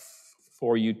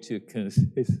for you to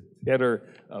consider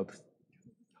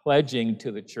pledging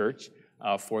to the church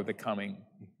for the coming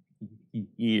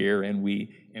year, and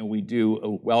we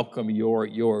do welcome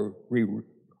your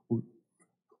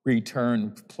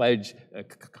return pledge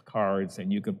cards,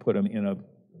 and you can put them in a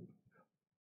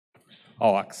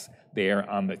box there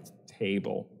on the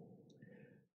table.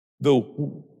 The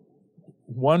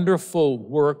wonderful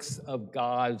works of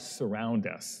God surround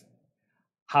us.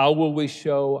 How will we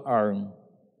show our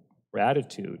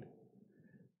gratitude?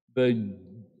 The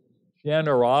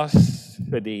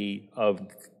generosity of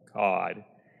God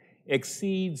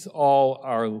exceeds all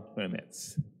our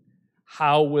limits.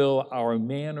 How will our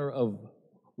manner of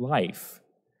life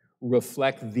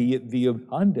reflect the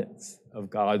abundance of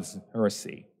God's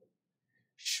mercy?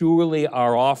 Surely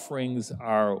our offerings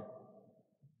are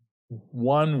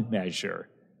one measure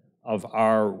of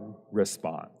our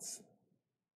response.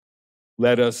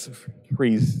 Let us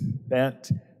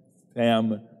present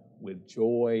them with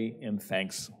joy and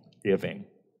thanksgiving.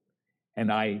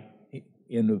 And I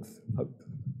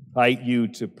invite you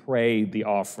to pray the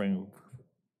offering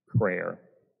prayer.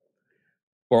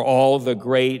 For all the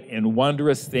great and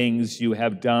wondrous things you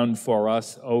have done for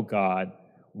us, O God,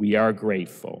 we are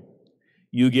grateful.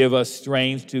 You give us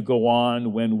strength to go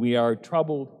on when we are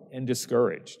troubled and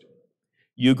discouraged.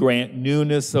 You grant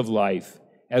newness of life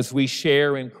as we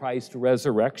share in Christ's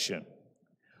resurrection.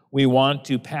 We want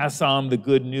to pass on the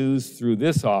good news through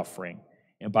this offering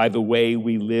and by the way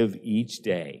we live each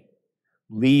day.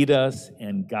 Lead us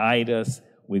and guide us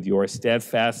with your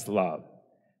steadfast love,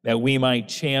 that we might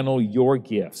channel your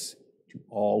gifts to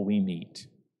all we meet.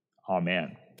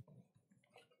 Amen.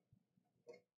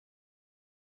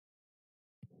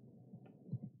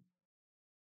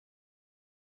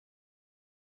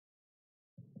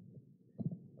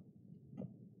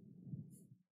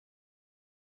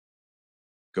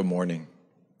 Good morning.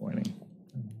 Morning.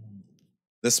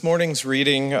 This morning's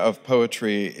reading of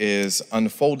poetry is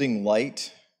Unfolding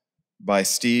Light by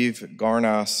Steve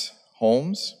Garnas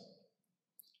Holmes.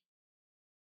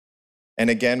 And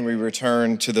again, we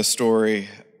return to the story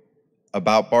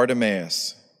about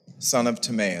Bartimaeus, son of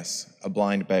Timaeus, a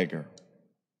blind beggar.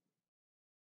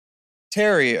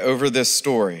 Tarry over this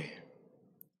story.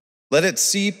 Let it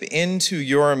seep into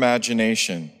your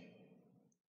imagination.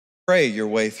 Pray your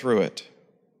way through it.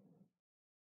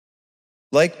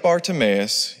 Like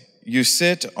Bartimaeus, you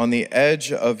sit on the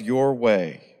edge of your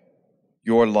way,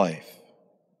 your life.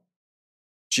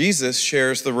 Jesus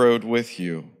shares the road with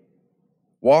you,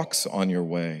 walks on your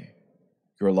way,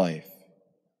 your life.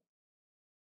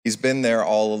 He's been there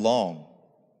all along.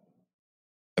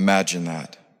 Imagine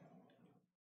that.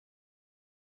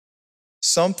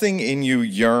 Something in you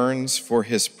yearns for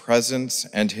his presence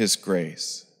and his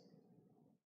grace.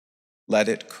 Let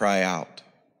it cry out.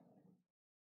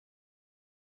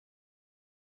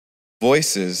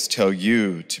 Voices tell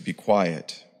you to be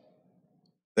quiet,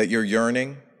 that your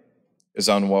yearning is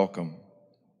unwelcome.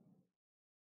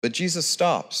 But Jesus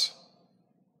stops.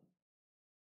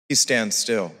 He stands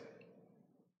still.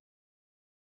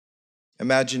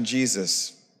 Imagine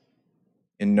Jesus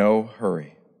in no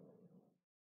hurry.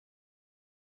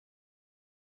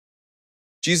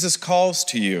 Jesus calls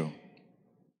to you.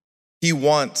 He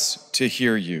wants to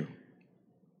hear you.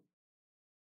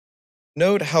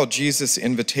 Note how Jesus'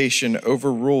 invitation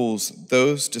overrules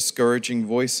those discouraging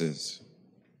voices.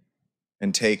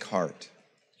 And take heart.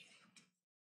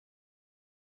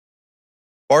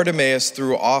 Bartimaeus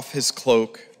threw off his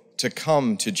cloak to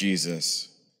come to Jesus.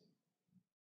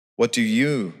 What do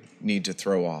you need to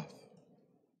throw off?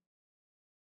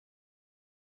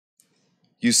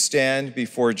 You stand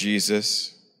before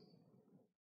Jesus.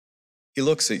 He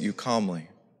looks at you calmly.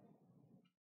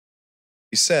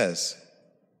 He says,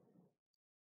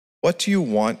 "What do you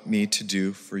want me to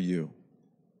do for you?"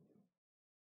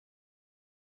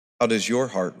 How does your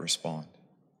heart respond?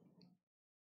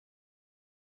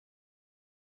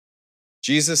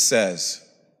 Jesus says,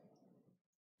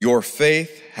 "Your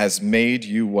faith has made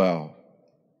you well."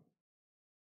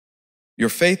 Your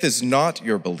faith is not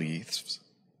your beliefs.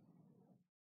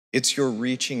 It's your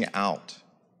reaching out.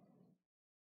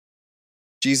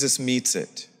 Jesus meets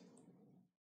it.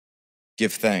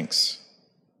 Give thanks.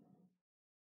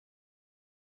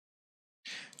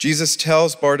 Jesus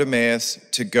tells Bartimaeus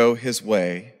to go his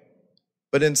way,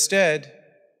 but instead,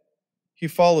 he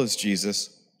follows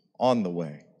Jesus on the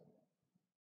way.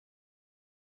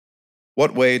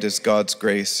 What way does God's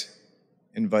grace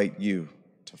invite you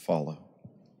to follow?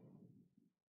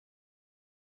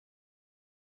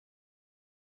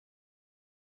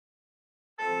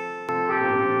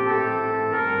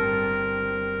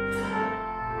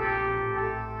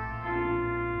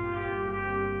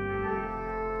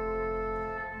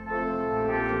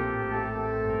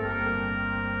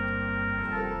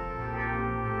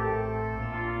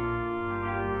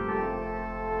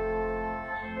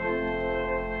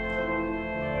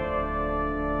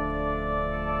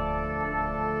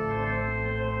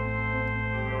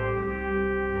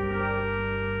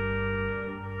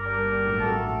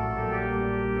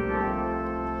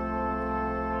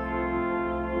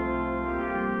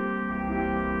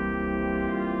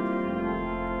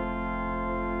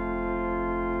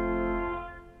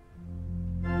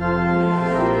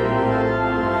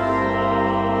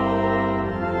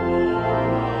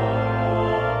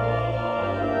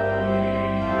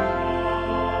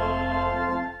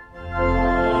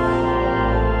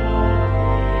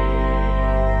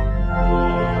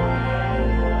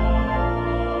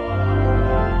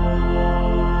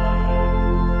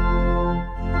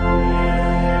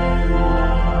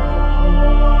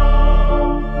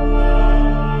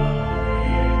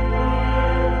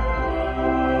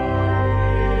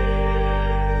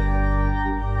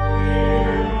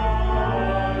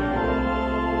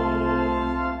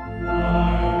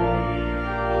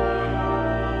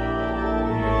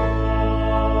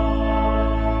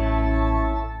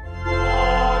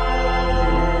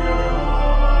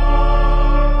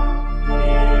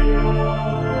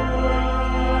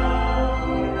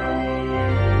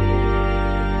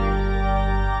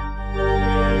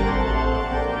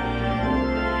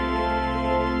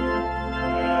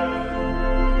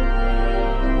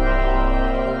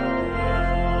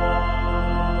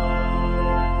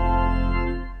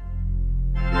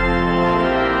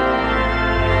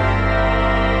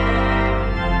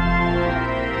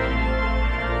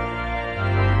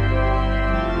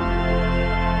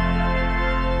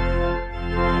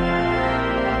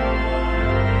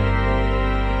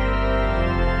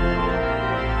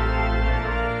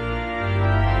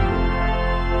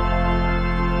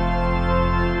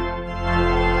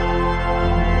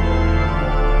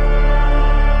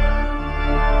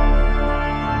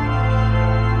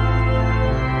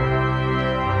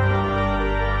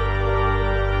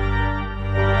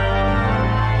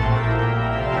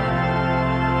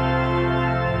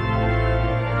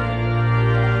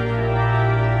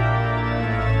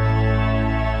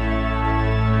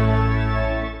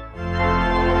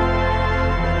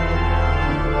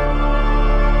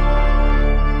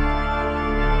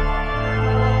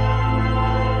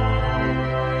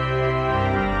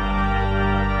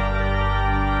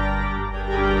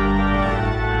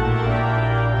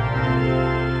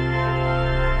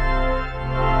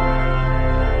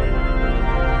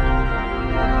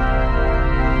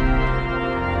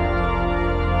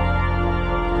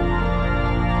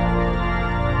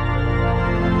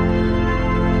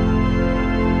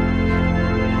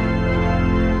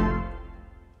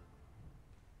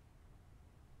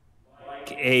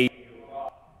 a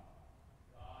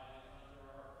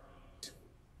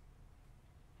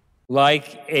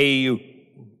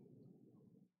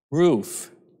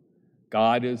roof,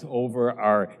 God is over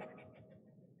our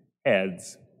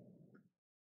heads.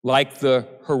 Like the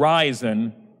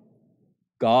horizon,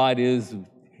 God is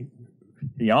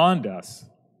beyond us.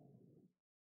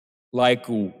 Like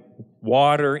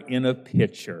water in a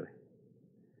pitcher,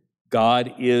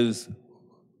 God is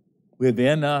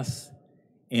within us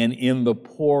and in the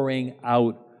pouring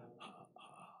out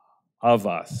of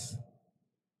us.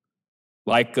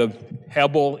 Like a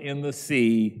pebble in the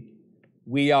sea,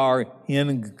 we are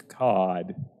in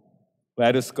God.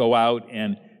 Let us go out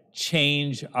and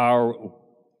change our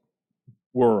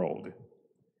world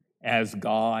as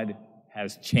God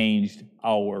has changed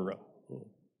our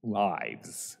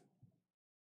lives.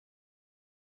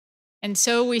 And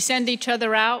so we send each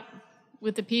other out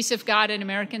with the peace of God in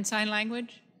American Sign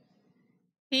Language.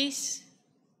 Peace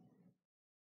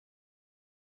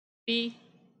be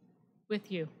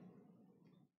with you.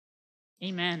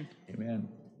 Amen. Amen.